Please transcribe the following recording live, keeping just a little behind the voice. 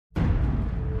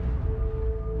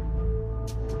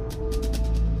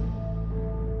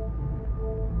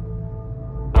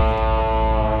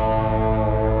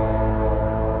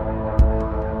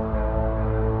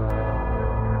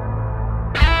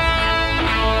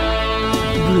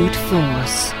brute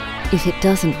force. If it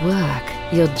doesn't work,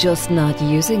 you're just not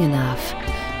using enough.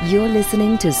 You're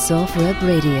listening to SOFREP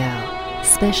Radio.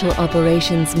 Special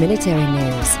Operations Military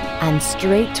News and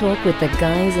straight talk with the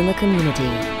guys in the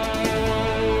community.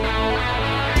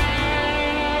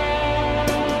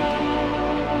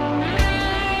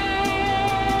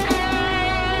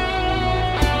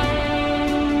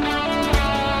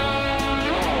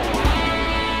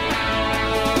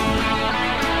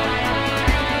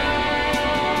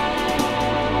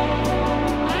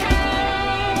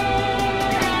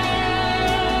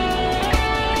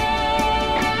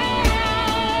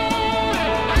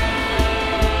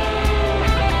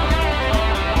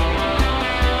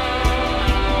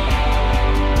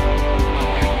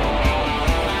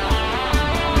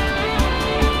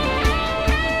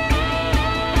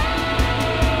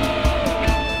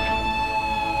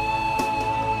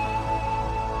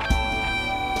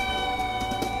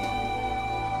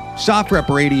 SOFREP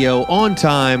Radio, on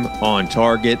time, on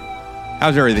target.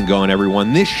 How's everything going,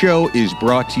 everyone? This show is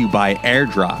brought to you by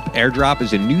Airdrop. Airdrop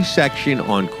is a new section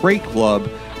on Crate Club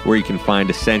where you can find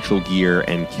essential gear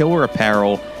and killer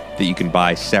apparel that you can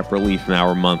buy separately from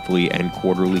our monthly and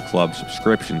quarterly club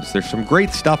subscriptions. There's some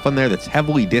great stuff on there that's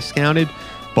heavily discounted,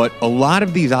 but a lot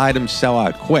of these items sell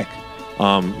out quick.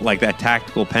 Like that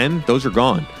tactical pen, those are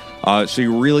gone. So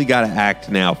you really got to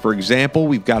act now. For example,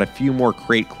 we've got a few more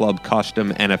Crate Club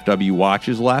custom NFW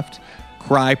watches left,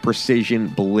 Crye Precision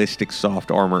Ballistic Soft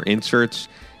Armor inserts,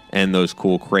 and those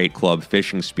cool Crate Club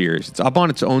fishing spears. It's up on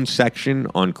its own section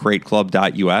on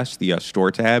crateclub.us, the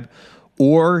store tab,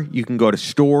 or you can go to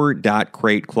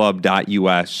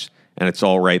store.crateclub.us, and it's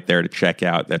all right there to check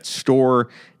out. That's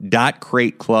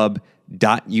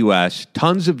store.crateclub.us.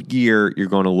 Tons of gear you're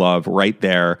going to love right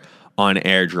there on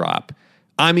Airdrop.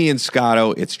 I'm Ian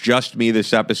Scotto. It's just me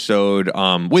this episode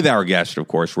with our guest, of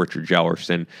course, Richard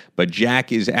Jellerson. But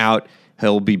Jack is out.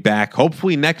 He'll be back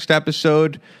hopefully next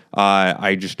episode.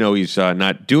 I just know he's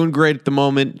not doing great at the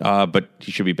moment, but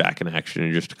he should be back in action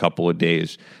in just a couple of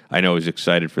days. I know he's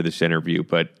excited for this interview,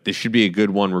 but this should be a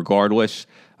good one regardless.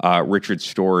 Richard's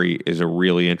story is a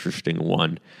really interesting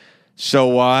one.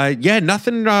 So,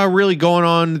 nothing really going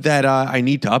on that I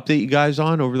need to update you guys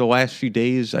on over the last few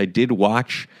days. I did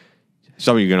watch...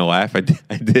 Some of you are going to laugh. I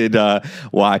did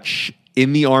watch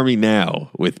In the Army Now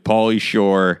with Pauly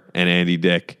Shore and Andy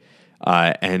Dick.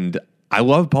 And I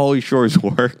love Pauly Shore's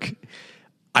work.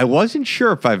 I wasn't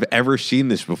sure if I've ever seen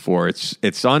this before.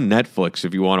 It's on Netflix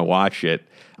if you want to watch it.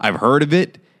 I've heard of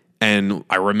it, and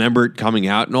I remember it coming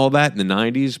out and all that in the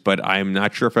 90s, but I'm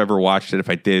not sure if I ever watched it.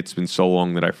 If I did, it's been so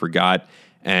long that I forgot.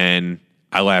 And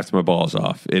I laughed my balls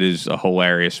off. It is a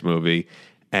hilarious movie.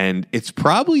 And it's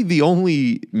probably the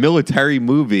only military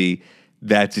movie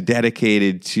that's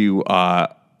dedicated to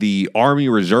the Army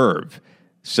Reserve.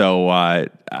 So I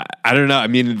don't know. I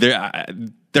mean,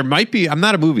 there might be. I'm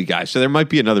not a movie guy, so there might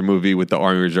be another movie with the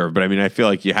Army Reserve. But I mean, I feel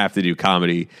like you have to do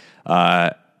comedy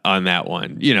on that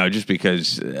one. You know, just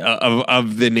because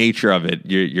of the nature of it,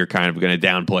 you're kind of going to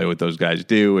downplay what those guys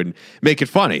do and make it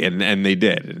funny, and they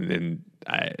did. And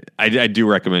I do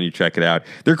recommend you check it out.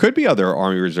 There could be other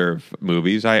Army Reserve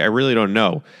movies. I really don't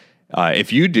know.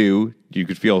 If you do, you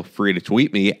could feel free to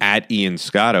tweet me at Ian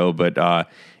Scotto. But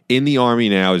In the Army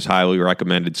Now is highly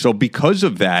recommended. So because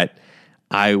of that,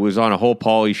 I was on a whole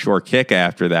Pauly Shore kick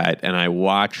after that, and I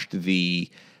watched the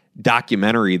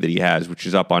documentary that he has, which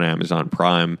is up on Amazon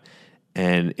Prime,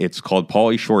 and it's called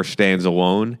Pauly Shore Stands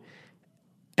Alone.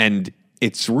 And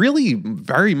it's really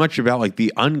very much about like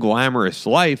the unglamorous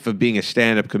life of being a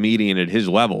stand-up comedian at his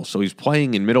level. So he's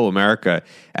playing in Middle America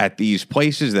at these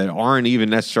places that aren't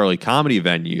even necessarily comedy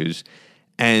venues.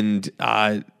 And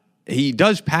he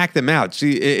does pack them out.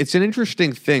 See, it's an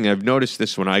interesting thing. I've noticed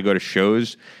this when I go to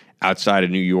shows outside of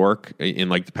New York, in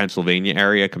like the Pennsylvania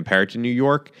area compared to New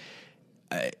York.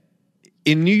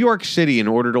 In New York City, in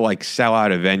order to like sell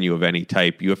out a venue of any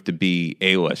type, you have to be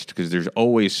A-list because there's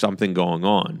always something going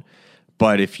on.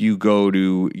 But if you go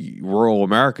to rural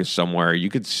America somewhere,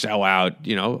 you could sell out,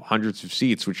 hundreds of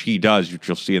seats, which he does, which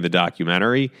you'll see in the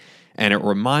documentary. And it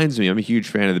reminds me, I'm a huge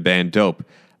fan of the band Dope.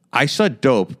 I saw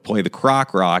Dope play the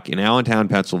Croc Rock in Allentown,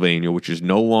 Pennsylvania, which is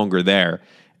no longer there.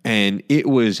 And it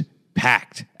was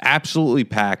packed, absolutely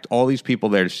packed, all these people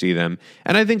there to see them.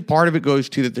 And I think part of it goes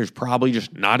to that there's probably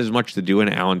just not as much to do in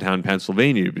Allentown,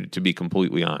 Pennsylvania, to be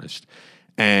completely honest.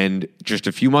 And just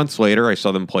a few months later, I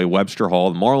saw them play Webster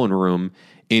Hall, the Marlin Room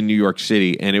in New York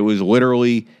City, and it was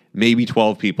literally maybe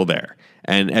 12 people there.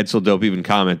 And Edsel Dope even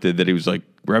commented that he was like,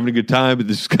 we're having a good time, but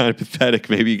this is kind of pathetic.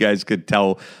 Maybe you guys could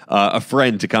tell a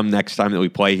friend to come next time that we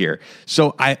play here.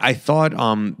 So I thought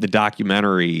the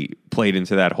documentary played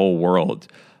into that whole world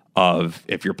of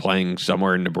if you're playing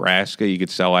somewhere in Nebraska, you could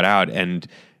sell it out. And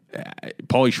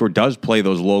Pauly Shore does play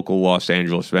those local Los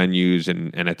Angeles venues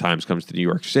and at times comes to New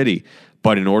York City.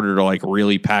 But in order to like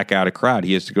really pack out a crowd,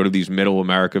 he has to go to these middle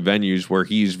America venues where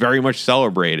he's very much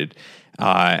celebrated.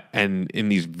 And in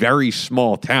these very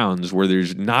small towns where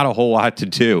there's not a whole lot to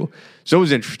do. So it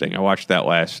was interesting. I watched that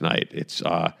last night. It's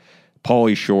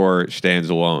Pauly Shore Stands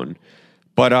Alone.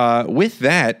 But with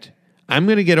that, I'm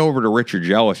going to get over to Richard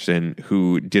Jellison,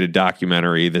 who did a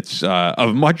documentary that's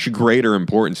of much greater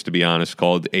importance, to be honest,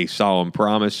 called A Solemn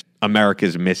Promise,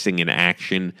 America's Missing in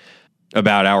Action,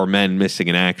 about our men missing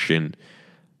in action.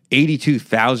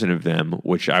 82,000 of them,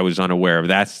 which I was unaware of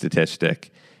that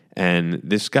statistic. And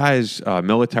this guy's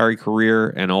military career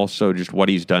and also just what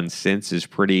he's done since is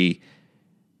pretty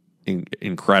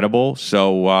incredible.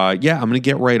 So, I'm going to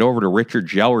get right over to Richard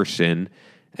Jellison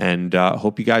and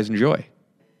hope you guys enjoy.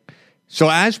 So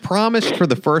as promised for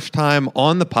the first time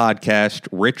on the podcast,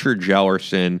 Richard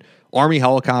Jellison, Army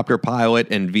helicopter pilot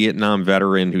and Vietnam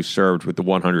veteran who served with the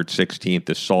 116th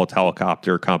Assault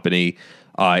Helicopter Company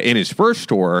in his first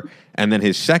tour, and then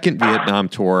his second Vietnam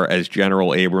tour as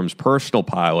General Abrams' personal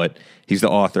pilot. He's the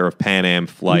author of Pan Am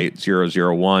Flight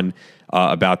 001,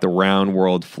 about the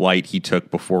round-world flight he took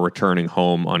before returning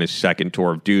home on his second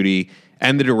tour of duty,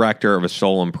 and the director of A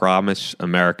Solemn Promise,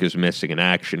 America's Missing in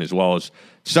Action, as well as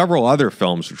several other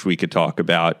films which we could talk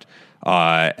about,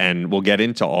 and we'll get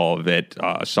into all of it.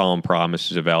 A Solemn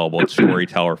Promise is available at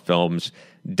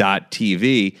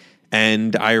storytellerfilms.tv,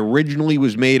 and I originally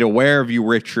was made aware of you,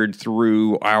 Richard,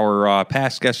 through our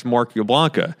past guest, Mark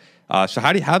Viablanca. So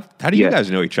how do you guys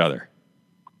know each other?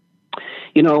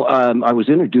 You know, I was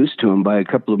introduced to him by a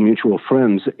couple of mutual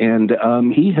friends, and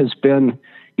he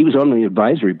was on the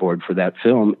advisory board for that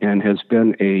film and has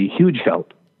been a huge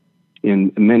help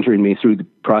in mentoring me through the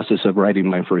process of writing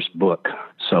my first book.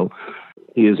 So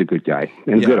he is a good guy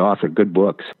and a good author, good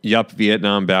books. Yup,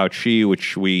 Vietnam Bao Chi,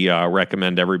 which we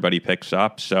recommend everybody picks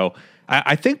up. So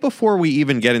I think before we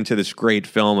even get into this great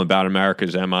film about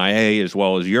America's MIA, as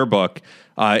well as your book,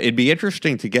 it'd be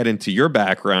interesting to get into your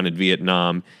background in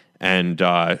Vietnam and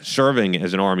serving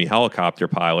as an Army helicopter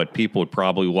pilot. People would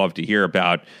probably love to hear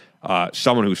about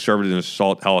someone who served as an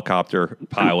assault helicopter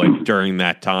pilot during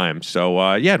that time. So,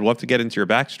 I'd love to get into your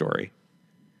backstory.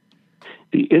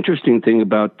 The interesting thing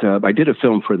about, I did a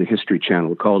film for the History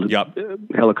Channel called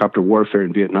Helicopter Warfare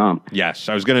in Vietnam. Yes,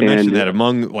 I was going to mention that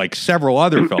among like several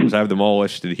other films. I have them all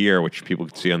listed here, which people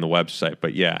can see on the website,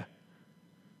 but yeah.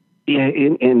 Yeah,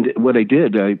 and what I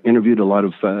did, I interviewed a lot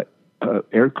of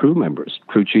air crew members,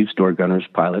 crew chiefs, door gunners,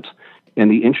 pilots. And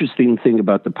the interesting thing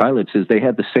about the pilots is they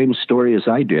had the same story as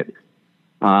I did.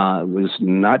 Was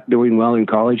not doing well in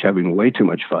college, having way too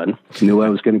much fun. Knew I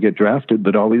was going to get drafted,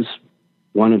 but always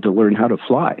wanted to learn how to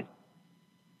fly.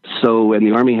 So, and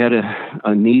the Army had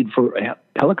a need for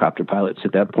helicopter pilots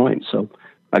at that point. So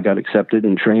I got accepted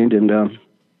and trained, and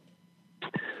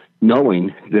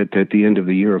knowing that at the end of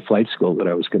the year of flight school that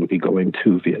I was going to be going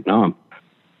to Vietnam.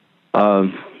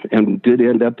 And did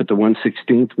end up at the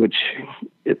 116th, which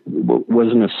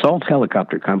was an assault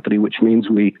helicopter company, which means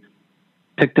we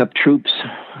picked up troops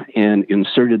and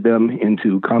inserted them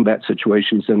into combat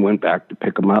situations, then went back to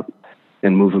pick them up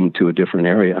and move them to a different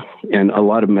area. And a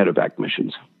lot of medevac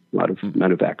missions, a lot of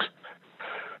medevacs.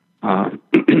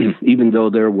 Even though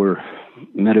there were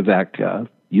medevac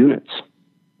units,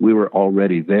 we were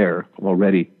already there,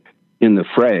 already in the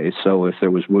fray. So if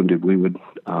there was wounded, we would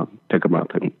pick them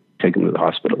up and take them to the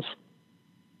hospitals.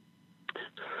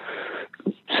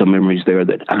 Some memories there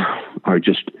that are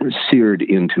just seared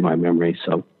into my memory.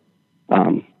 So,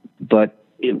 but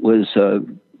it was,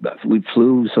 we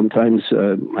flew sometimes,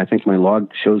 I think my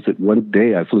log shows that one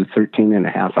day I flew 13 and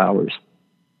a half hours.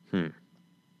 And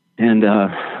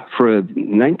for a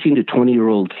 19 to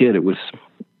 20-year-old kid, it was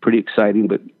pretty exciting,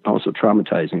 but also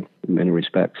traumatizing in many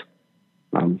respects.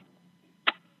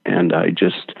 And I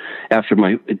just,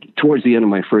 towards the end of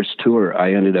my first tour,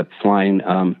 I ended up flying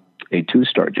a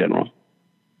 2-star general.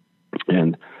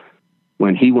 And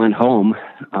when he went home,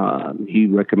 he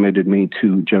recommended me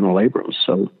to General Abrams.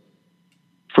 So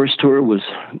first tour was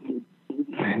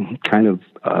kind of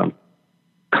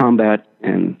combat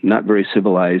and not very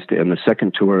civilized. And the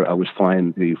second tour, I was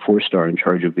flying the 4-star in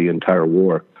charge of the entire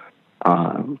war.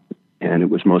 And it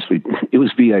was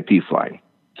VIP flying.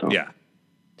 So. Yeah.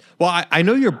 Well, I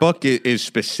know your book is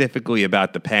specifically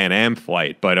about the Pan Am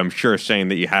flight, but I'm sure saying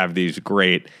that you have these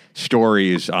great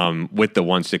stories with the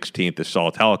 116th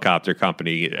Assault Helicopter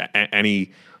Company.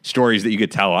 Any stories that you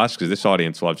could tell us? Because this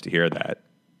audience loves to hear that.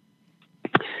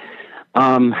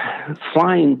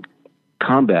 Flying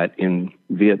combat in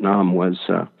Vietnam was,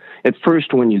 at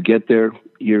first, when you get there,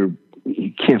 you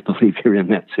can't believe you're in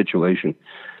that situation.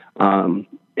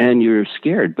 And you're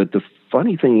scared. But the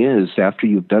funny thing is, after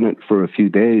you've done it for a few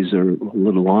days or a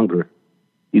little longer,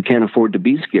 you can't afford to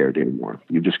be scared anymore.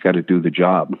 You just got to do the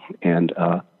job. And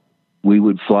we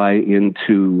would fly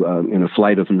into, in a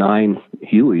flight of 9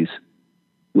 Hueys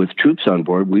with troops on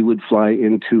board, we would fly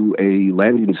into a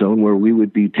landing zone where we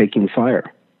would be taking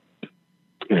fire.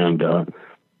 And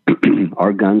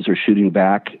our guns are shooting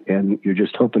back, and you're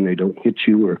just hoping they don't hit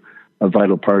you or a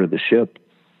vital part of the ship.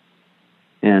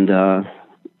 And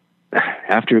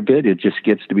after a bit, it just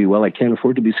gets to be, well, I can't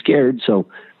afford to be scared, so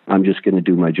I'm just going to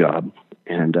do my job.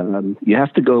 And you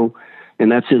have to go,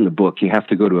 and that's in the book, you have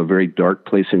to go to a very dark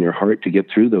place in your heart to get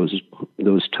through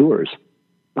those tours.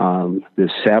 The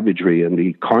savagery and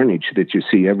the carnage that you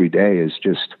see every day is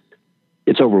just,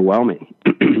 it's overwhelming.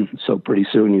 So pretty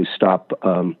soon you stop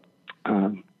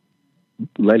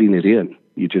letting it in.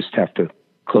 You just have to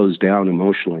close down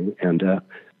emotionally. And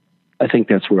I think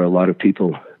that's where a lot of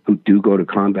people who do go to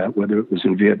combat, whether it was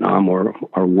in Vietnam or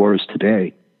our wars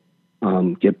today,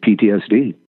 get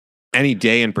PTSD. Any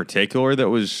day in particular that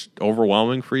was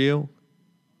overwhelming for you?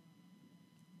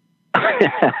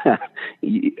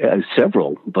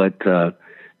 Several, but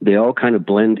they all kind of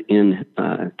blend in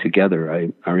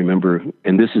together. I remember,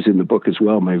 and this is in the book as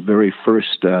well, my very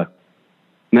first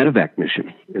medevac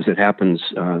mission. As it happens,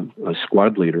 a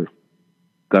squad leader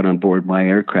got on board my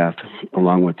aircraft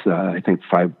along with, I think,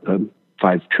 five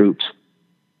troops.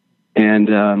 And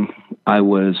I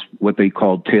was what they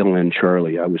called tail end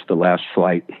Charlie. I was the last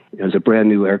flight. As a brand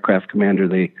new aircraft commander,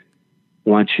 they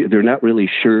want you, they're not really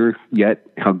sure yet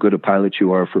how good a pilot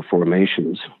you are for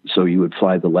formations. So you would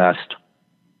fly the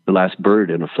last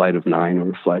bird in a flight of 9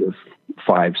 or a flight of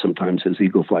 5, sometimes as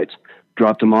eagle flights.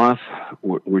 Dropped them off.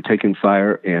 We're taking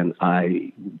fire, and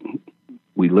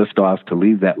we lift off to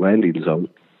leave that landing zone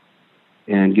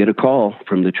and get a call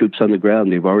from the troops on the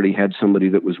ground. They've already had somebody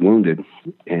that was wounded.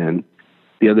 And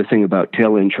the other thing about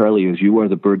tail end Charlie is you are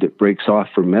the bird that breaks off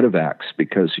for medevacs,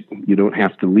 because you don't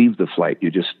have to leave the flight.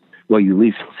 You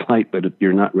leave the flight, but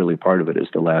you're not really part of it as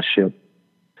the last ship.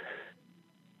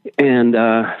 And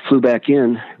flew back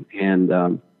in,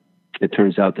 and it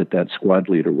turns out that squad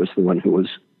leader was the one who was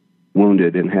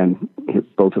wounded and had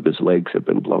both of his legs had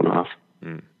been blown off.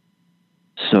 Mm.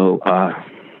 So,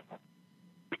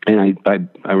 and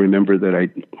I remember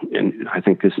that and I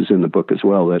think this is in the book as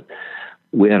well, that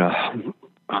we had a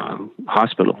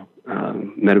hospital,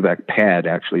 medevac pad,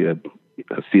 actually a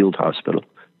field hospital,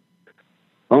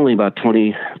 only about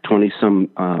 20 some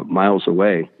miles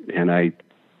away. And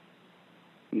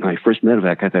my first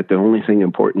medevac, I thought the only thing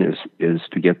important is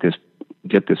to get this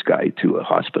guy to a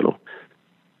hospital.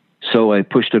 So I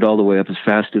pushed it all the way up as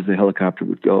fast as the helicopter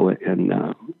would go,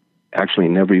 and actually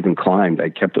never even climbed. I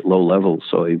kept it low level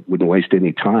so I wouldn't waste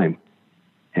any time.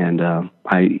 And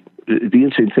the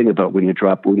interesting thing about when you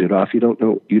drop wounded off, you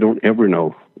don't ever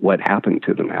know what happened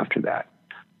to them after that.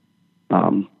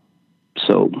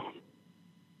 So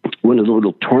one of the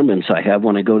little torments I have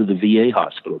when I go to the VA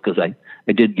hospital, because I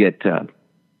did get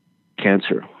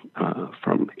cancer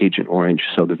from Agent Orange,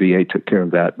 so the VA took care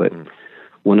of that. But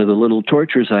one of the little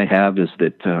tortures I have is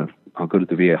that I'll go to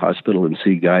the VA hospital and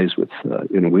see guys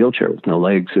in a wheelchair with no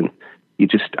legs, and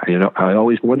I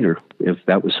always wonder if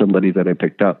that was somebody that I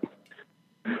picked up.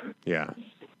 Yeah.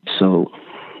 So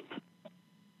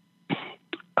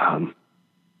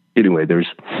anyway,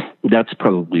 that's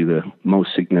probably the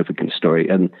most significant story,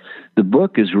 and the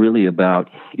book is really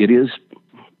about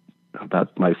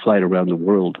my flight around the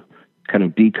world, kind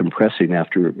of decompressing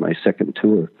after my second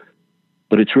tour.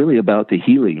 But it's really about the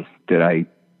healing that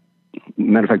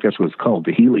matter of fact, that's what it's called,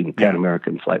 the healing Pan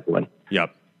American Flight 1.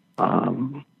 Yep.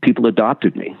 People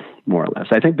adopted me, more or less.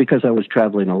 I think because I was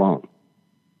traveling alone.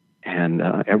 And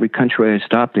every country I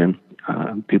stopped in,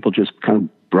 people just kind of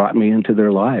brought me into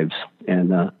their lives.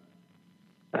 And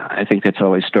I think that's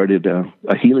how I started a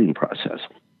healing process.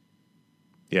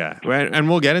 Yeah, and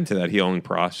we'll get into that healing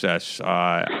process.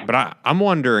 But I'm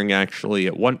wondering, actually,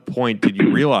 at what point did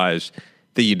you realize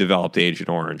that you developed Agent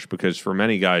Orange? Because for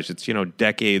many guys, it's,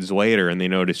 decades later, and they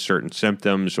notice certain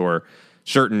symptoms or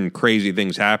certain crazy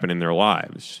things happen in their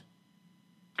lives.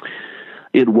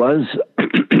 It was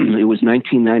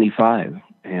 1995,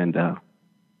 and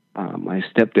my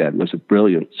stepdad was a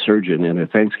brilliant surgeon. And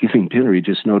at Thanksgiving dinner, he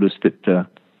just noticed that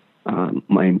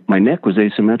my neck was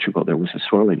asymmetrical. There was a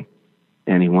swelling,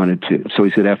 and he wanted to. So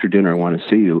he said, after dinner, I want to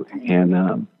see you.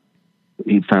 And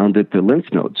he found that the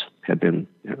lymph nodes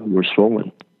were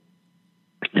swollen.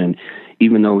 And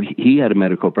even though he had a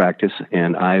medical practice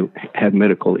and I had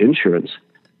medical insurance,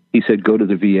 he said, go to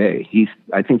the VA.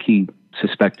 I think he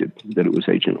suspected that it was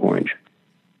Agent Orange.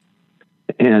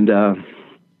 And in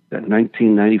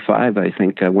 1995, I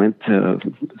think I went through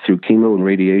chemo and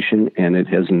radiation, and it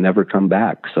has never come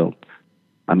back. So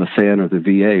I'm a fan of the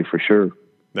VA for sure.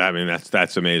 I mean,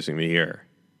 that's amazing to hear.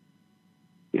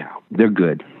 Yeah, they're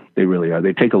good. They really are.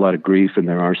 They take a lot of grief, and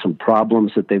there are some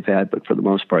problems that they've had, but for the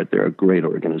most part, they're a great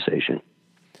organization.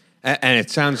 And it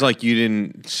sounds like you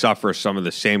didn't suffer some of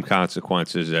the same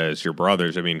consequences as your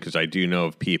brothers. I mean, because I do know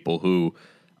of people who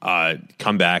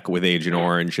come back with Agent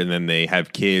Orange, and then they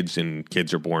have kids, and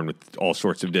kids are born with all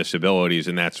sorts of disabilities,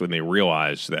 and that's when they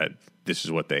realize that this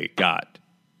is what they got.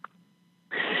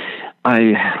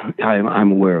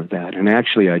 I'm aware of that. And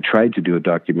actually, I tried to do a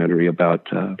documentary about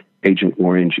Agent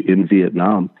Orange in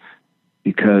Vietnam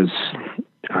because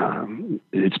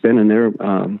it's been in their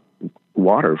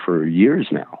water for years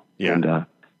now. Yeah. And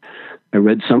I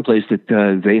read someplace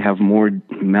that they have more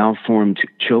malformed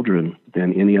children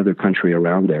than any other country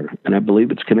around there. And I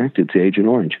believe it's connected to Agent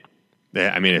Orange.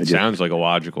 I mean, it sounds like a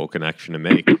logical connection to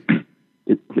make.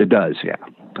 It does, yeah.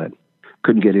 But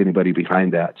couldn't get anybody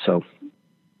behind that. So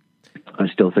I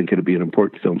still think it'd be an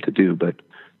important film to do, but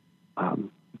I'm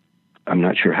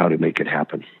not sure how to make it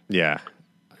happen. Yeah.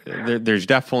 There's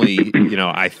definitely,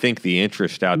 I think the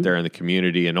interest out there in the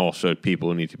community, and also people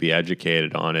who need to be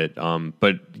educated on it.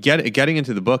 But getting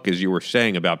into the book, as you were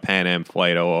saying about Pan Am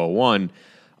Flight 001,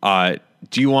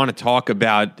 do you want to talk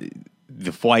about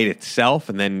the flight itself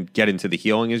and then get into the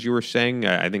healing, as you were saying?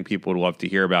 I think people would love to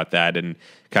hear about that and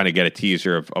kind of get a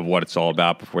teaser of what it's all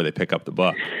about before they pick up the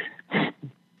book.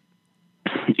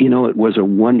 It was a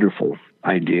wonderful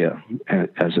idea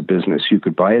as a business. You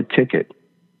could buy a ticket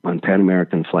on Pan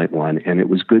American Flight 1, and it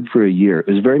was good for a year. It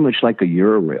was very much like a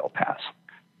Eurail pass.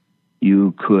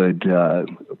 You could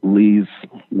leave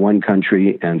one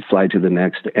country and fly to the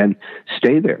next and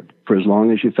stay there for as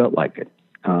long as you felt like it.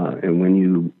 And when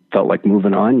you felt like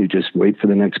moving on, you just wait for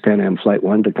the next Pan Am Flight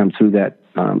 1 to come through that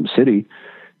city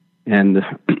and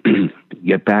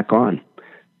get back on.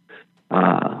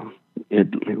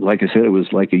 Like I said, it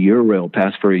was like a Eurail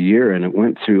pass for a year, and it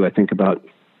went through, I think, about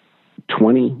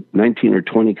 19 or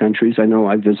 20 countries. I know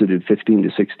I visited 15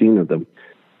 to 16 of them.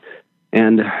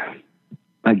 And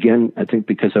again, I think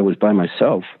because I was by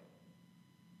myself,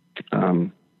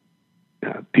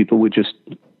 people would just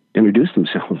introduce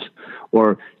themselves.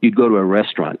 Or you'd go to a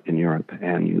restaurant in Europe,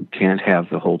 and you can't have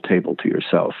the whole table to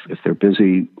yourself. If they're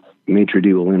busy, maitre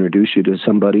d' will introduce you to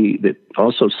somebody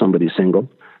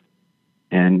single,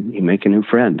 and you make a new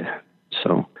friend.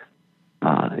 So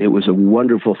it was a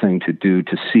wonderful thing to do,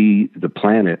 to see the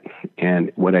planet.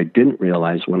 And what I didn't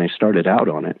realize when I started out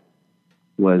on it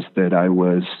was that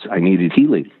I needed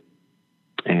healing.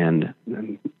 And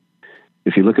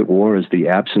if you look at war as the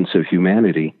absence of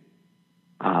humanity,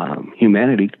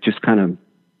 humanity just kind of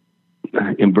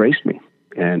embraced me.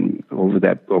 And over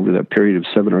that period of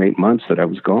 7 or 8 months that I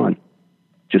was gone,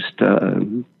 just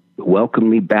welcomed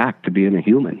me back to being a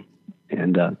human.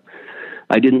 And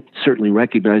I didn't certainly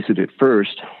recognize it at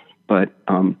first, but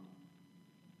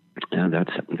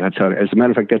that's how. As a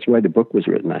matter of fact, that's why the book was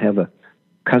written. I have a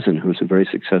cousin who's a very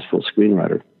successful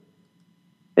screenwriter,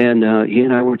 and he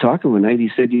and I were talking one night. He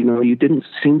said, you didn't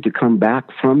seem to come back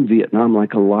from Vietnam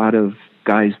like a lot of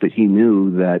guys that he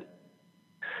knew that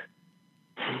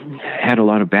had a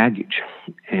lot of baggage.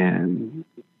 And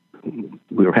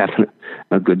we were having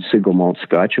a good single malt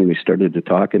scotch, and we started to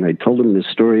talk, and I told him the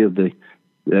story of there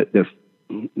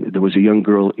was a young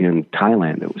girl in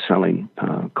Thailand that was selling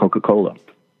Coca-Cola,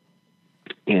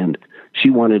 and she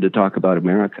wanted to talk about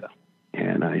America,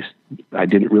 and I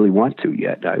didn't really want to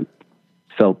yet. I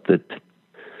felt that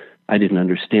I didn't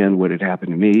understand what had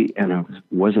happened to me, and I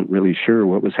wasn't really sure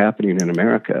what was happening in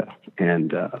America,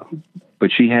 and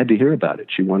but she had to hear about it.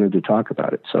 She wanted to talk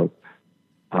about it, so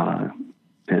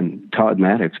and Todd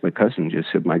Maddox, my cousin, just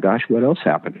said, "My gosh, what else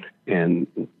happened?" And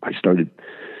I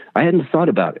hadn't thought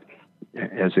about it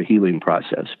as a healing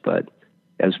process, but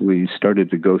as we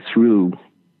started to go through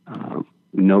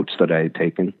notes that I had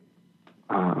taken,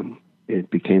 it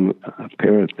became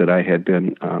apparent that I had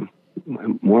been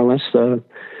more or less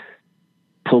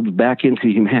pulled back into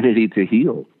humanity to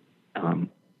heal. The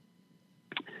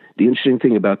interesting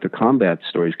thing about the combat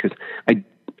stories, because I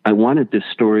wanted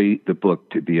the book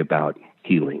to be about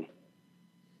healing.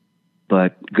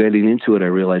 But getting into it, I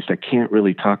realized I can't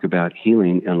really talk about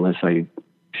healing unless I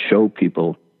show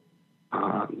people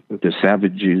the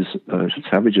savages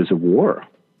of war.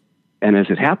 And as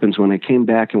it happens, when I came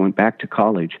back and went back to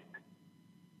college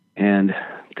and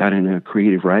got in a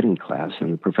creative writing class,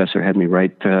 and the professor had me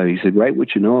write, he said, write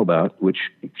what you know about,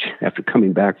 which after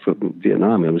coming back from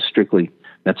Vietnam, it was strictly,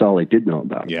 that's all I did know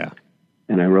about. Yeah.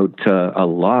 And I wrote a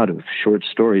lot of short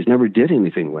stories, never did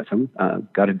anything with them,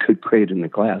 got a good grade in the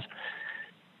class,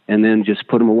 and then just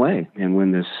put them away. And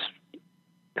when this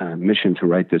mission to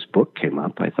write this book came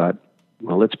up, I thought,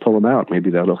 well, let's pull them out. Maybe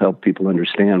that'll help people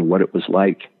understand what it was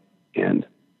like and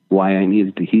why I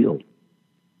needed to heal.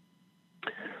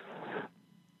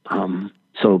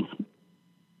 So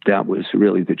that was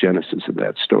really the genesis of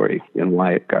that story and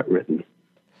why it got written.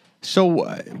 So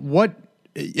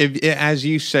as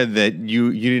you said that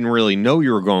you didn't really know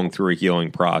you were going through a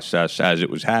healing process as it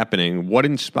was happening, what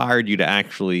inspired you to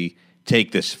actually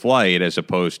take this flight as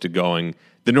opposed to going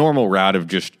the normal route of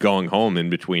just going home in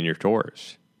between your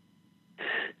tours?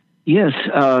 Yes.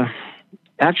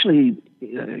 Actually,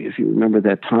 if you remember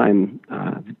that time,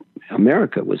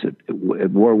 America was at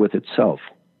war with itself,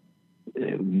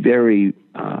 very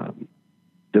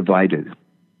divided,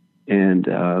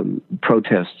 and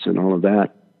protests and all of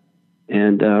that.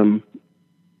 And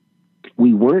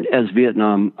we weren't, as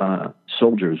Vietnam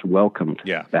soldiers, welcomed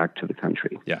back to the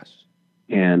country. Yes.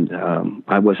 And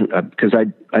I wasn't, because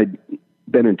I'd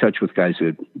been in touch with guys who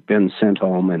had been sent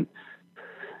home and,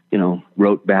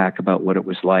 wrote back about what it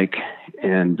was like.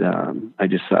 And I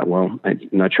just thought, well, I'm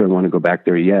not sure I want to go back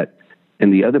there yet.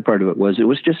 And the other part of it was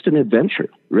just an adventure,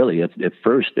 really. At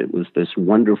first, it was this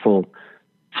wonderful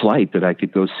flight that I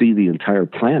could go see the entire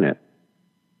planet.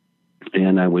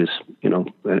 And I was,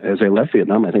 as I left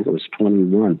Vietnam, I think I was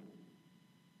 21.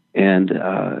 And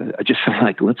I just felt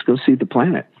like, let's go see the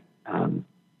planet.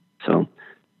 So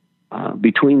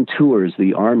between tours,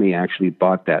 the Army actually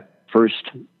bought that first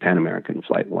Pan American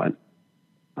Flight 1.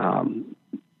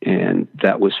 And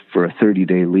that was for a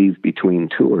 30-day leave between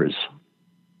tours.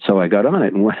 So I got on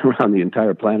it and went around the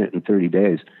entire planet in 30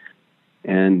 days.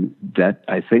 And that,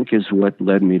 I think, is what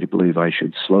led me to believe I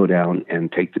should slow down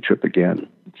and take the trip again.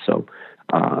 So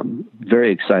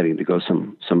very exciting to go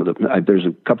some of the... there's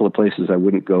a couple of places I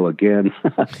wouldn't go again,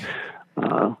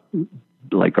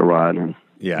 like Iran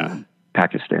and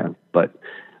Pakistan. But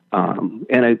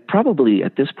and I probably,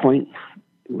 at this point,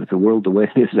 with the world the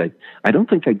way it is, I don't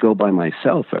think I'd go by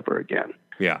myself ever again.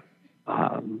 Yeah.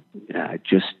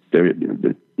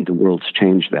 The world's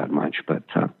changed that much, but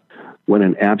what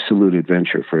an absolute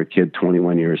adventure for a kid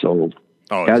 21 years old,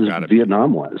 as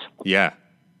Vietnam was. Yeah.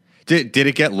 Did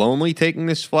it get lonely taking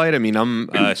this flight? I mean, I'm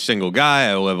a single guy.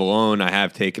 I live alone. I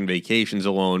have taken vacations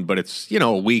alone, but it's,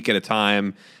 a week at a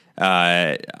time.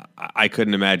 I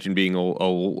couldn't imagine being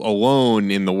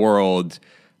alone in the world,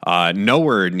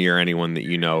 nowhere near anyone that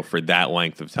you know for that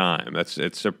length of time.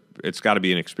 It's got to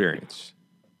be an experience.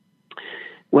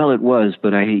 Well, it was,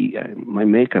 but my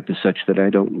makeup is such that I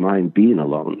don't mind being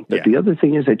alone. But the other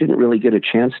thing is I didn't really get a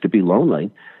chance to be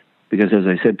lonely because, as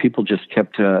I said, people just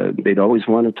kept, they'd always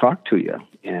want to talk to you.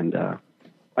 And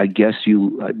I guess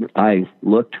I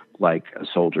looked like a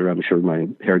soldier. I'm sure my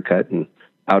haircut and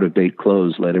out-of-date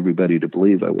clothes led everybody to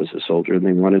believe I was a soldier, and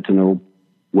they wanted to know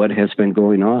what has been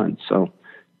going on. So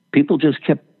people just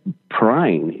kept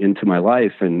prying into my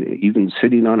life, and even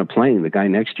sitting on a plane, the guy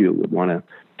next to you would want to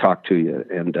talk to you.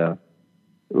 And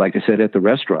like I said, at the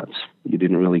restaurants, you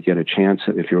didn't really get a chance,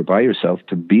 if you were by yourself,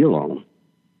 to be alone.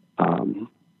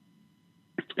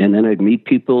 And then I'd meet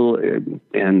people,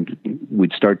 and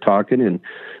we'd start talking. And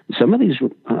some of these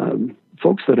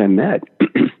folks that I met,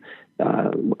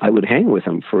 I would hang with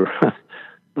them for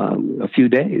a few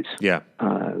days. Yeah.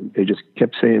 They just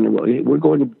kept saying, well, we're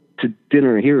going to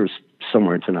dinner here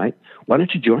somewhere tonight. Why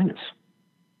don't you join us?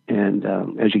 And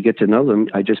as you get to know them,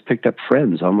 I just picked up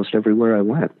friends almost everywhere I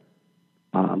went.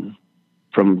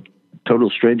 From total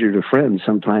stranger to friend,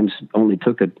 sometimes only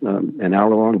took an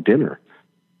hour-long dinner.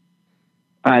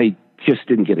 I just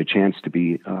didn't get a chance to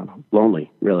be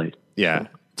lonely, really. Yeah.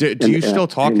 Do you still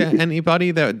talk to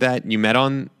anybody that you met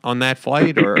on that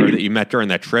flight or that you met during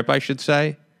that trip, I should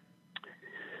say?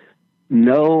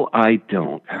 No, I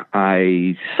don't.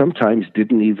 I sometimes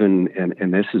didn't even,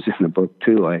 and this is in the book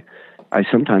too, I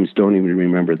sometimes don't even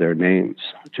remember their names,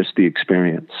 just the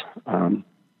experience. I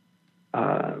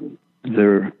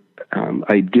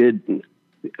did,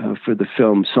 for the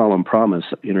film Solemn Promise,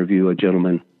 interview a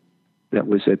gentleman that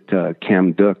was at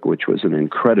Cam Duc, which was an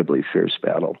incredibly fierce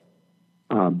battle.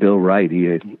 Bill Wright,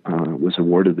 he was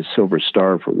awarded the Silver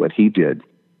Star for what he did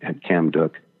at Cam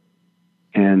Duc.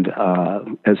 And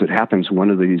as it happens, one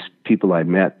of these people I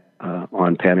met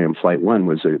on Pan Am Flight 1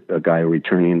 was a guy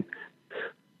returning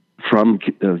from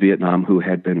Vietnam who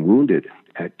had been wounded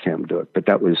at Cam Duc. But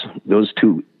those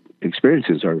two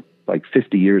experiences are like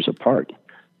 50 years apart.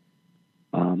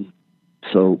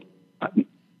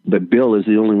 But Bill is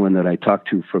the only one that I talked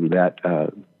to from that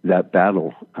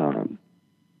battle.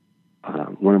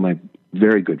 One of my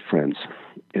very good friends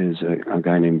is a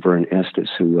guy named Vern Estes,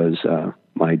 who was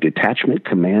my detachment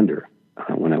commander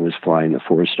when I was flying the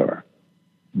 4-star.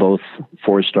 Both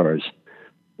 4-stars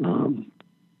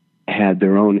had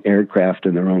their own aircraft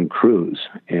and their own crews,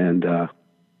 and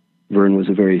Vern was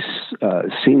a very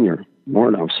senior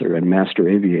warrant officer and master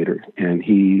aviator, and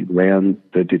he ran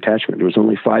the detachment. There was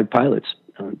only 5 pilots,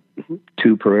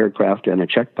 2 per aircraft and a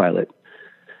check pilot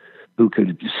who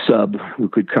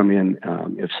could come in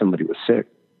if somebody was sick.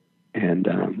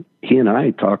 And he and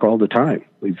I talk all the time.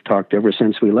 We've talked ever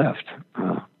since we left.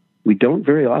 We don't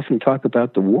very often talk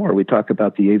about the war. We talk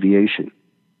about the aviation,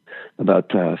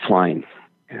 about flying.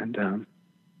 And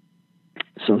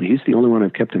so he's the only one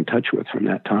I've kept in touch with from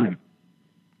that time.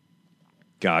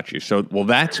 Got you. So, well,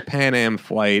 that's Pan Am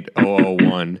Flight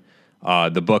 001,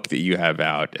 the book that you have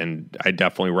out, and I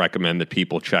definitely recommend that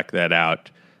people check that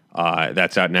out.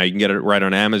 That's out now. You can get it right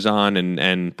on Amazon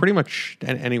and pretty much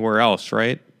anywhere else,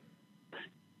 right?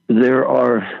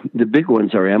 The big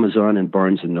ones are Amazon and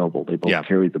Barnes & Noble. They both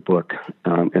carry the book.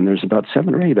 And there's about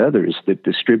 7 or 8 others that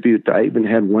distribute. I even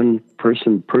had one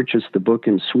person purchase the book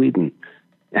in Sweden.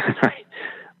 And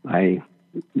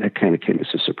that kind of came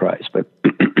as a surprise. But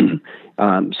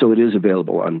so it is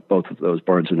available on both of those,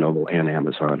 Barnes & Noble and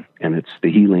Amazon. And it's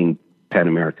The Healing Pan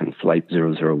American Flight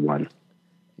 001.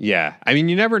 Yeah. I mean,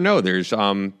 you never know. There's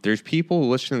people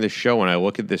listening to this show, and I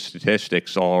look at the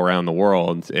statistics all around the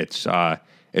world.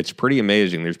 It's pretty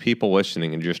amazing. There's people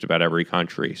listening in just about every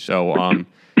country. So,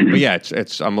 but yeah,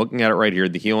 it's. I'm looking at it right here.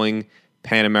 The Healing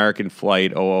Pan American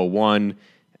Flight 001,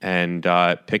 and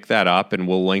pick that up, and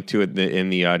we'll link to it in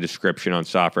the description on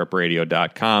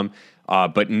softrepradio.com.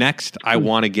 But next, I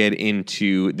want to get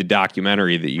into the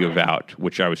documentary that you have out,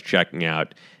 which I was checking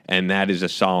out, and that is A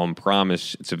Solemn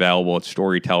Promise. It's available at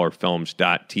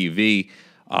storytellerfilms.tv.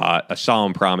 A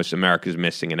Solemn Promise: America's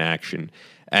Missing in Action.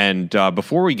 And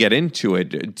before we get into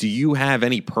it, do you have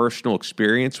any personal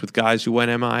experience with guys who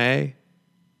went MIA?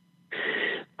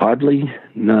 Oddly,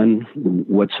 none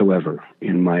whatsoever.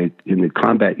 In the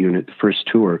combat unit, the first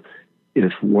tour,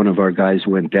 if one of our guys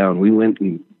went down, we went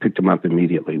and picked him up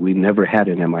immediately. We never had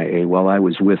an MIA while I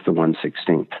was with the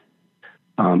 116th.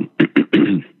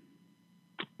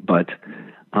 But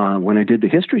when I did the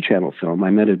History Channel film, I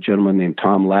met a gentleman named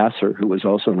Tom Lasser, who was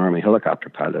also an Army helicopter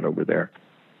pilot over there.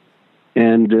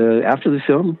 And after the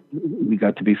film, we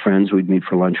got to be friends. We'd meet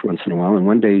for lunch once in a while. And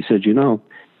one day he said,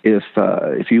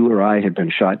 if you or I had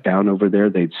been shot down over there,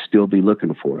 they'd still be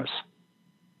looking for us.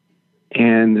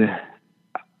 And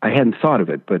I hadn't thought of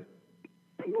it, but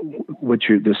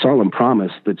the solemn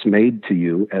promise that's made to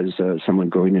you as someone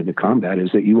going into combat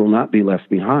is that you will not be left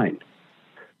behind.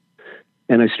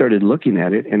 And I started looking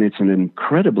at it, and it's an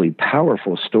incredibly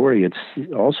powerful story. It's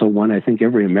also one I think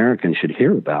every American should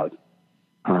hear about.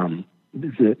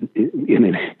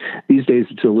 These days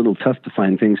it's a little tough to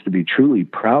find things to be truly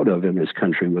proud of in this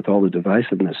country with all the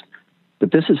divisiveness.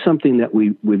 But this is something that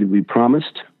we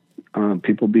promised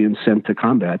people being sent to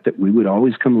combat, that we would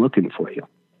always come looking for you.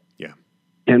 Yeah.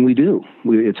 And we do.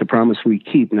 It's a promise we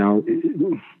keep. Now,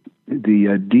 the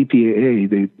DPAA,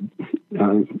 the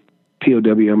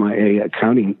POWMIA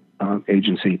accounting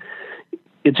agency,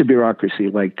 it's a bureaucracy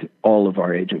like all of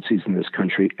our agencies in this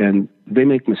country, and they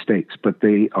make mistakes, but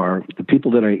the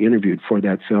people that I interviewed for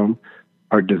that film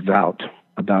are devout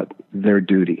about their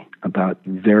duty, about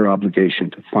their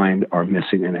obligation to find our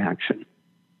missing in action.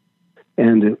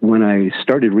 And when I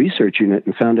started researching it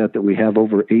and found out that we have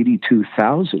over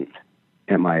 82,000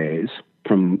 MIAs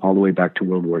from all the way back to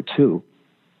World War II,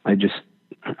 I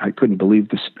couldn't believe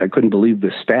this. I couldn't believe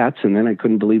the stats, and then I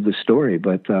couldn't believe the story,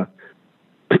 but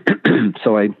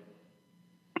so I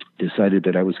decided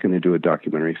that I was going to do a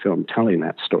documentary film telling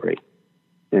that story.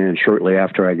 And shortly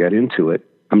after I got into it,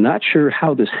 I'm not sure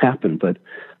how this happened, but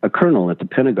a colonel at the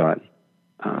Pentagon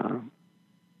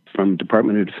from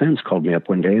Department of Defense called me up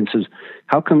one day and says,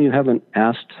 "How come you haven't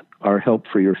asked our help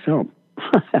for your film?"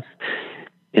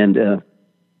 And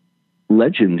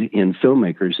legend in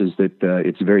filmmakers is that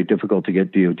it's very difficult to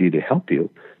get DOD to help you.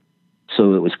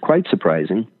 So it was quite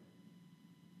surprising.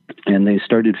 And they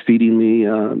started feeding me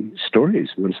stories.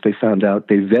 Once they found out,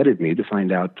 they vetted me to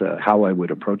find out how I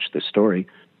would approach the story.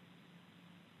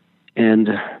 And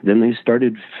then they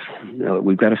started,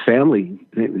 we've got a family.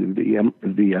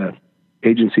 The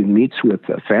agency meets with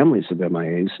families of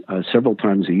MIAs several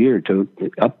times a year to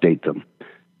update them.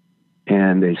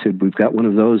 And they said, "We've got one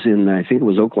of those in, I think it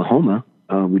was Oklahoma.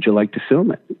 Would you like to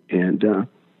film it?" And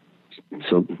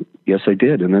so, yes, I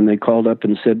did. And then they called up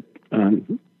and said,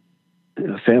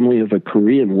 a family of a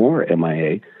Korean War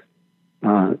MIA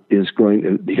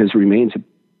his remains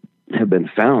have been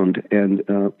found. And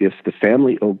if the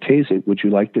family okays it, would you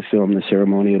like to film the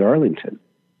ceremony at Arlington?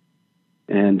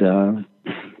 And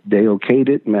they okayed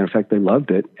it. Matter of fact, they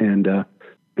loved it. And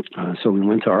so we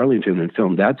went to Arlington and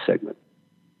filmed that segment.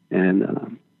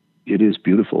 And it is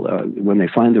beautiful. When they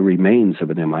find the remains of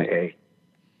an MIA,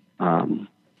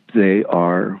 they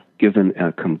are given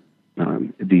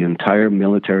the entire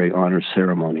military honor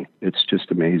ceremony. It's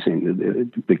just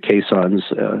amazing. The caissons,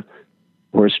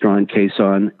 horse-drawn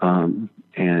caisson,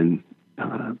 and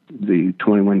the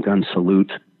 21-gun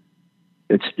salute.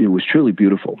 It was truly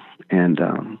beautiful, and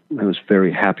I was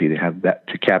very happy to have that,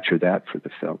 to capture that for the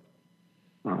film.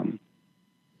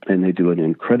 And they do an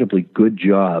incredibly good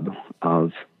job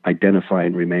of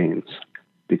identifying remains,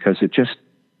 because it just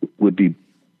would be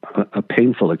a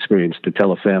painful experience to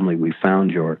tell a family we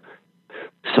found your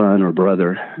son or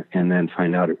brother and then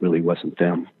find out it really wasn't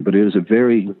them. But it is a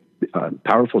very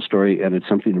powerful story, and it's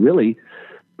something really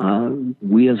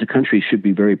we as a country should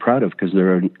be very proud of, because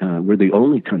we're the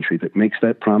only country that makes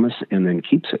that promise and then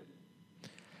keeps it.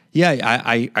 Yeah,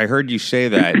 I heard you say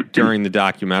that during the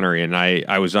documentary, and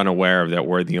I was unaware of that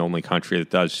we're the only country that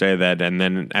does say that. And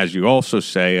then, as you also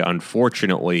say,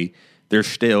 unfortunately, there's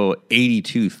still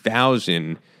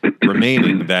 82,000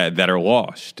 remaining that are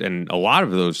lost, and a lot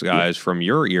of those guys from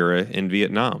your era in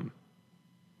Vietnam.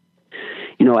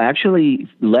 You know, actually,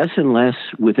 less and less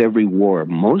with every war.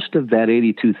 Most of that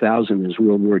 82,000 is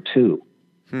World War II.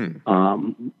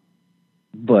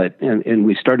 But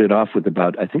we started off with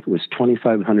about, I think it was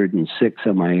 2,506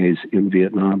 MIAs in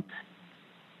Vietnam,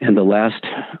 and the last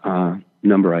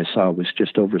number I saw was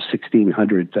just over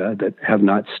 1,600 that have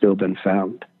not still been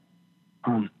found.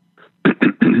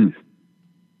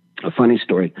 A funny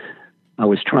story. I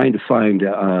was trying to find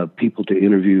people to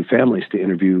interview, families to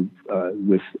interview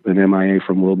with an MIA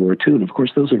from World War II. And of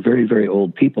course, those are very, very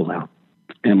old people now.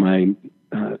 And my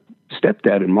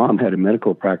stepdad and mom had a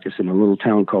medical practice in a little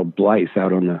town called Blythe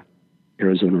out on the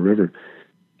Arizona River,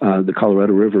 the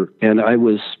Colorado River. And I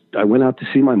went out to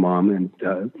see my mom and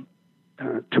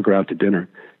took her out to dinner.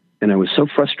 And I was so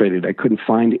frustrated I couldn't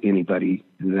find anybody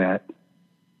that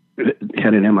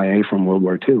had an MIA from World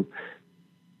War II.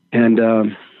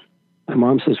 And my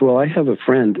mom says, well, I have a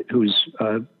friend whose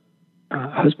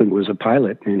husband was a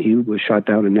pilot, and he was shot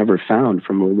down and never found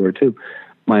from World War II.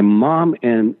 My mom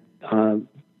and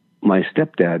my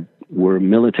stepdad were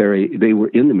military. They were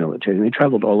in the military, and they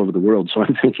traveled all over the world. So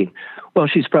I'm thinking, well,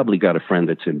 she's probably got a friend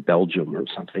that's in Belgium or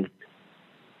something.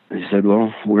 And she said,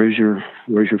 well, where's your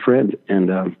friend?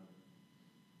 And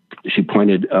she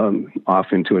pointed off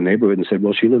into a neighborhood and said,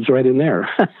 well, she lives right in there.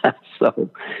 So,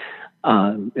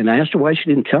 and I asked her why she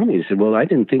didn't tell me. She said, well, I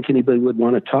didn't think anybody would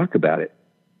want to talk about it.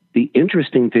 The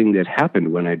interesting thing that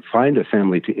happened when I'd find a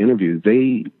family to interview,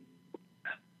 they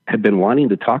had been wanting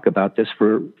to talk about this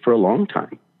for a long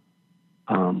time.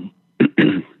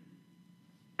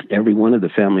 Every one of the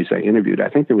families I interviewed, I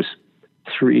think there was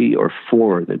 3 or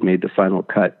 4 that made the final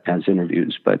cut as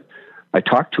interviews, but I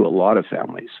talked to a lot of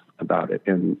families about it,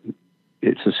 and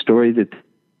it's a story that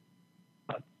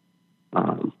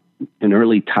an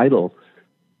early title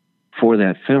for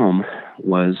that film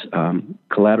was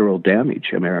Collateral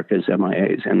Damage, America's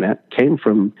MIAs, and that came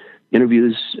from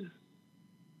interviews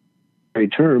a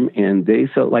term, and they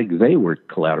felt like they were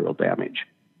collateral damage.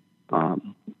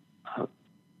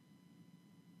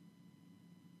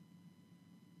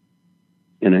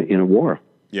 In a war.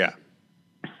 Yeah.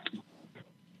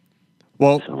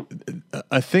 Well, so,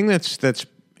 a thing that's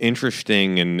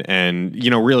interesting and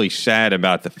really sad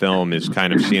about the film is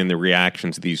kind of seeing the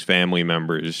reactions of these family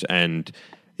members, and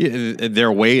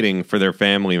they're waiting for their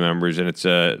family members, and it's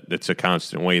a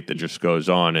constant wait that just goes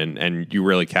on, and you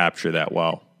really capture that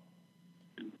well.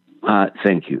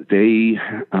 Thank you.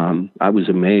 I was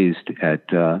amazed at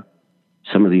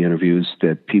some of the interviews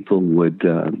that people would.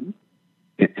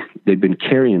 They'd been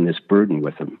carrying this burden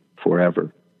with them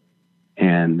forever,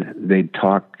 and they'd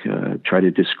talk, try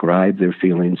to describe their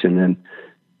feelings, and then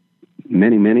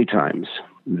many, many times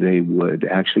they would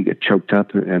actually get choked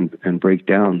up and break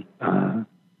down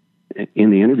in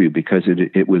the interview because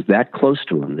it was that close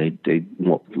to them. They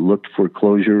looked for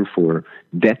closure for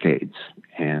decades,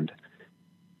 and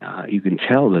you can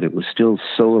tell that it was still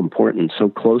so important, so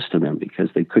close to them, because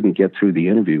they couldn't get through the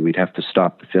interview. We'd have to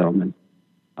stop the film and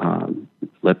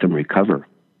let them recover.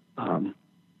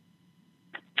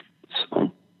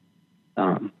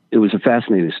 It was a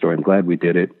fascinating story. I'm glad we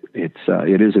did it. It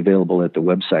is available at the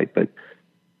website, but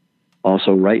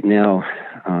also right now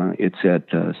it's at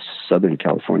Southern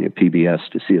California PBS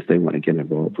to see if they want to get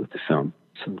involved with the film.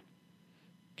 So,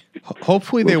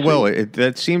 Hopefully they will.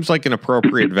 That seems like an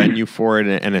appropriate venue for it,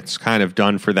 and it's kind of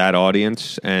done for that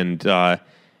audience. And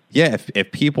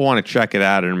if people want to check it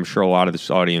out, and I'm sure a lot of this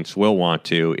audience will want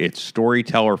to, it's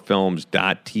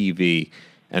storytellerfilms.tv,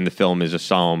 and the film is A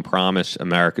Solemn Promise,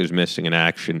 America's Missing in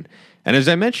Action. And as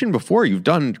I mentioned before, you've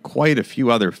done quite a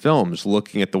few other films.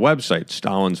 Looking at the website,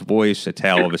 Stalin's Voice, A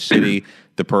Tale of a City,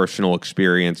 The Personal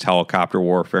Experience, Helicopter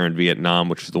Warfare in Vietnam,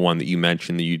 which is the one that you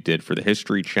mentioned that you did for the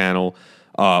History Channel,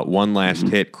 One Last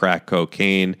Hit, Crack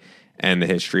Cocaine, and the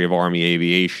History of Army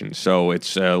Aviation. So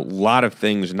it's a lot of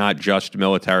things, not just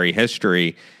military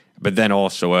history, but then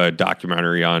also a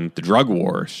documentary on the drug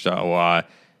war. So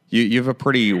you have a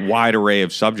pretty wide array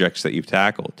of subjects that you've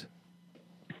tackled.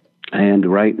 And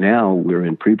right now we're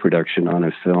in pre-production on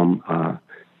a film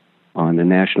on the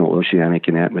National Oceanic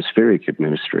and Atmospheric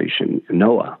Administration,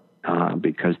 NOAA,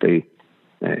 because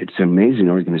it's an amazing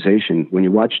organization. When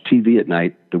you watch TV at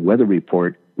night, the weather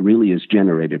report really is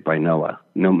generated by NOAA.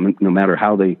 No matter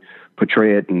how they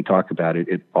portray it and talk about it,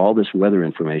 all this weather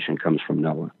information comes from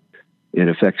NOAA. It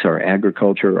affects our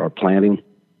agriculture, our planting,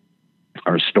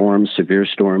 our storms, severe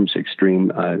storms,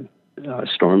 extreme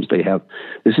storms.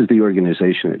 This is the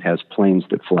organization that has planes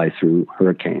that fly through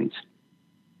hurricanes.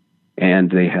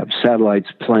 And they have satellites,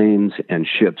 planes, and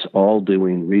ships all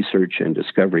doing research and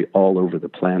discovery all over the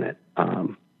planet.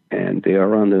 And they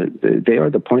are they are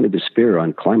the point of the spear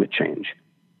on climate change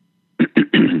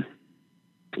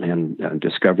and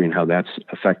discovering how that's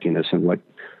affecting us and what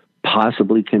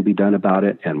possibly can be done about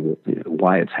it and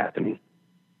why it's happening.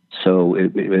 So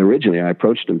originally I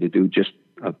approached them to do just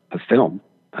a film,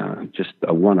 just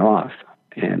a one-off.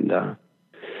 And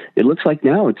it looks like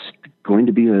now it's going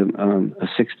to be a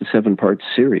 6 to 7 part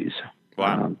series.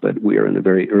 Wow. But we are in the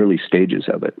very early stages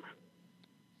of it.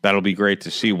 That'll be great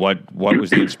to see. What was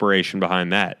the inspiration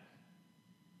behind that?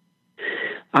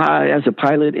 As a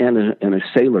pilot and a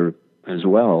sailor as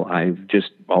well, I've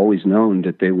just always known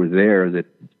that they were there,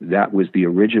 that was the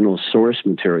original source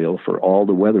material for all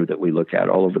the weather that we look at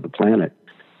all over the planet.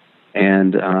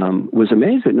 And was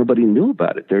amazed that nobody knew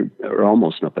about it. Or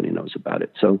almost nobody knows about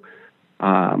it. So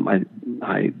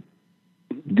I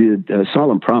did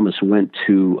Solemn Promise went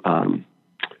to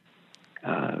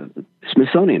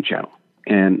Smithsonian Channel.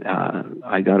 And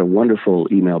I got a wonderful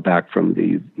email back from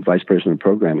the vice president of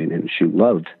programming, and she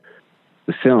loved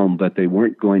the film, but they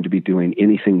weren't going to be doing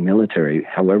anything military.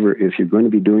 However, if you're going to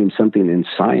be doing something in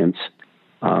science,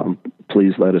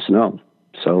 please let us know.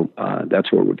 So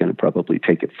that's where we're going to probably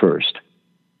take it first.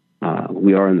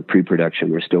 We are in the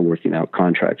pre-production. We're still working out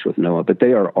contracts with NOAA, but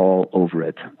they are all over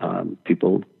it.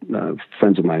 People,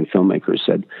 friends of mine, filmmakers,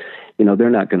 said, they're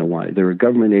not going to want it. They're a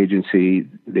government agency.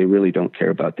 They really don't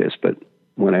care about this. But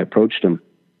when I approached them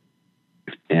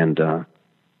and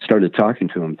started talking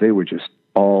to them, they were just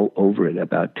all over it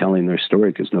about telling their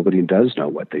story because nobody does know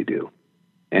what they do.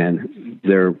 And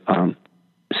their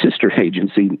sister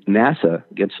agency, NASA,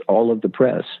 gets all of the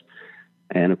press.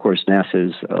 And, of course, NASA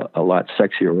is a lot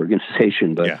sexier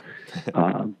organization, but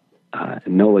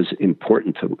NOAA's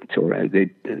important to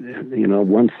they,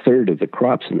 1/3 of the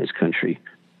crops in this country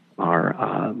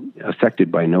are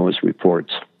affected by NOAA's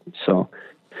reports. So,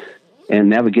 and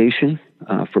navigation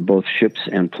for both ships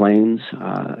and planes,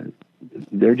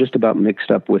 they're just about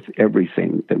mixed up with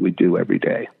everything that we do every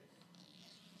day.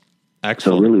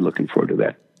 Excellent. So really looking forward to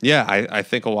that. Yeah, I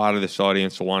think a lot of this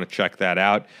audience will want to check that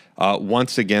out.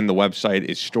 Once again, the website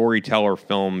is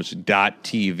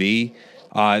storytellerfilms.tv.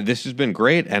 This has been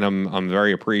great, and I'm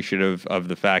very appreciative of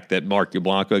the fact that Mark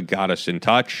Ublanka got us in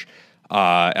touch.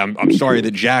 I'm sorry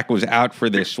that Jack was out for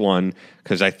this one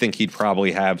because I think he'd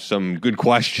probably have some good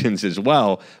questions as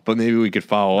well, but maybe we could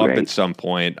follow up at some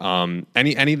point.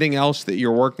 Anything else that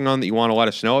you're working on that you want to let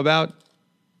us know about?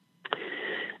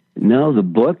 No, the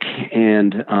book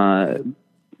and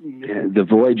The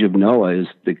Voyage of Noah is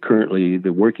currently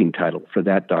the working title for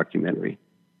that documentary.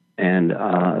 And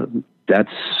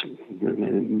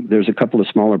there's a couple of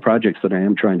smaller projects that I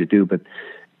am trying to do, but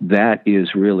that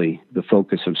is really the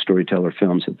focus of Storyteller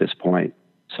Films at this point.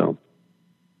 So,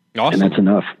 awesome. And that's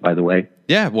enough, by the way.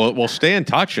 Yeah, we'll stay in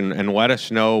touch and let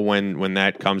us know when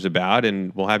that comes about,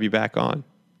 and we'll have you back on.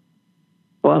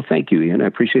 Well, thank you, Ian. I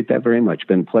appreciate that very much.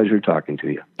 Been a pleasure talking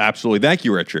to you. Absolutely. Thank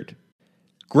you, Richard.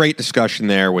 Great discussion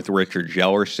there with Richard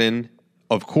Jellerson.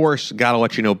 Of course, got to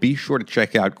let you know, be sure to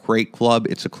check out Crate Club.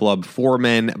 It's a club for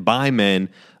men, by men,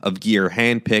 of gear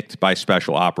handpicked by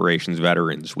special operations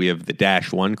veterans. We have the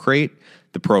Dash 1 crate,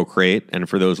 the Pro crate, and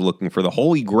for those looking for the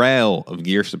holy grail of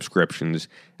gear subscriptions,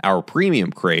 our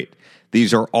Premium crate.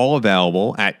 These are all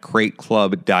available at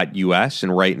crateclub.us,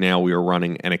 and right now we are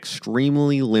running an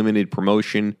extremely limited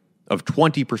promotion of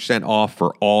 20% off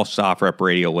for all SoftRep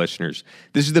Radio listeners.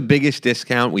 This is the biggest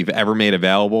discount we've ever made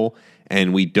available,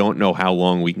 and we don't know how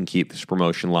long we can keep this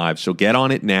promotion live. So get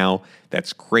on it now.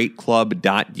 That's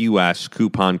crateclub.us,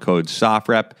 coupon code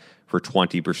SoftRep for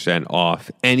 20% off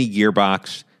any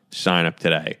gearbox. Sign up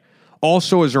today.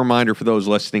 Also, as a reminder for those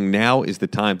listening, now is the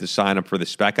time to sign up for the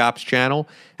Spec Ops channel,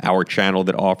 our channel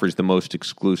that offers the most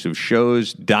exclusive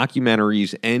shows,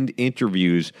 documentaries, and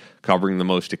interviews covering the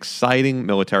most exciting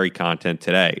military content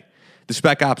today. The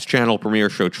Spec Ops channel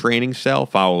premiere show Training Cell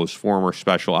follows former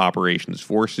Special Operations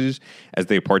Forces as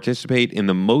they participate in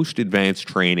the most advanced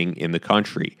training in the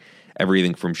country.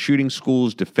 Everything from shooting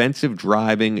schools, defensive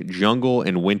driving, jungle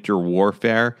and winter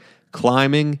warfare,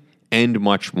 climbing, and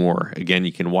much more. Again,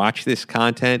 you can watch this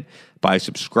content by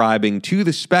subscribing to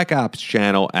the Spec Ops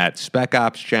channel at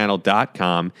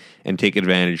specopschannel.com and take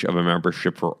advantage of a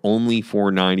membership for only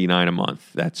 $4.99 a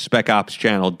month. That's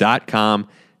specopschannel.com.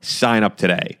 Sign up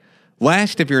today.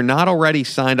 Last, if you're not already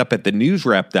signed up at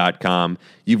thenewsrep.com,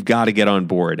 you've got to get on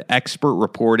board. Expert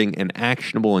reporting and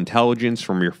actionable intelligence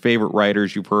from your favorite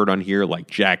writers you've heard on here like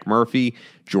Jack Murphy,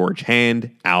 George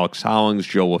Hand, Alex Hollings,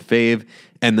 Joe Lefebvre,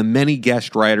 and the many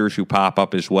guest writers who pop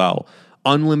up as well.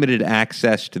 Unlimited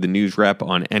access to the News Rep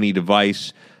on any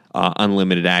device,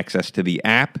 unlimited access to the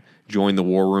app, join the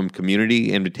War Room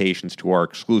community, invitations to our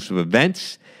exclusive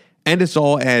events, and it's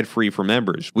all ad-free for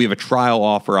members. We have a trial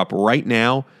offer up right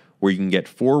now where you can get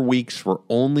 4 weeks for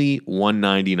only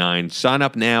 $1.99. Sign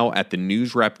up now at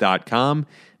thenewsrep.com.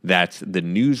 That's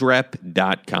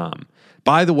thenewsrep.com.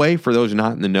 By the way, for those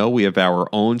not in the know, we have our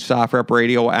own SoftRep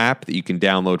Radio app that you can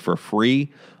download for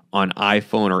free on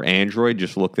iPhone or Android.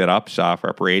 Just look that up,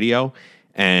 SoftRep Radio.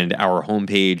 And our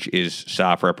homepage is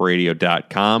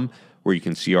softrepradio.com, where you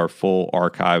can see our full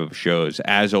archive of shows.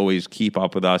 As always, keep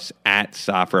up with us at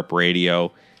SoftRep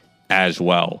Radio as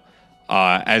well.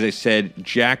 As I said,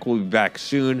 Jack will be back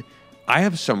soon. I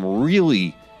have some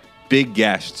really big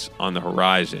guests on the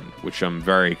horizon, which I'm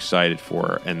very excited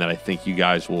for and that I think you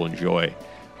guys will enjoy.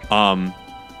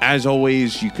 As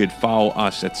always, you could follow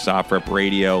us at SoftRep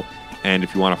Radio, and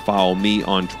if you want to follow me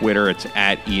on Twitter, it's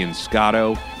at Ian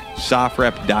Scotto,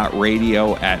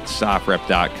 sofrep.radio at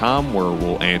sofrep.com, where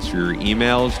we'll answer your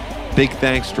emails. Big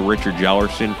thanks to Richard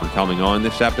Jellerson for coming on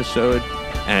this episode,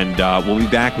 and we'll be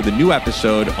back with a new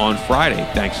episode on Friday.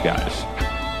 Thanks, guys.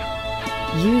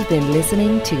 You've been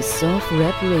listening to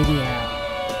SoftRep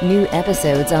Radio. New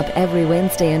episodes up every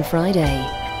Wednesday and Friday.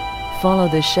 Follow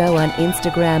the show on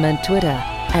Instagram and Twitter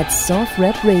at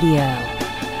SoftRep Radio.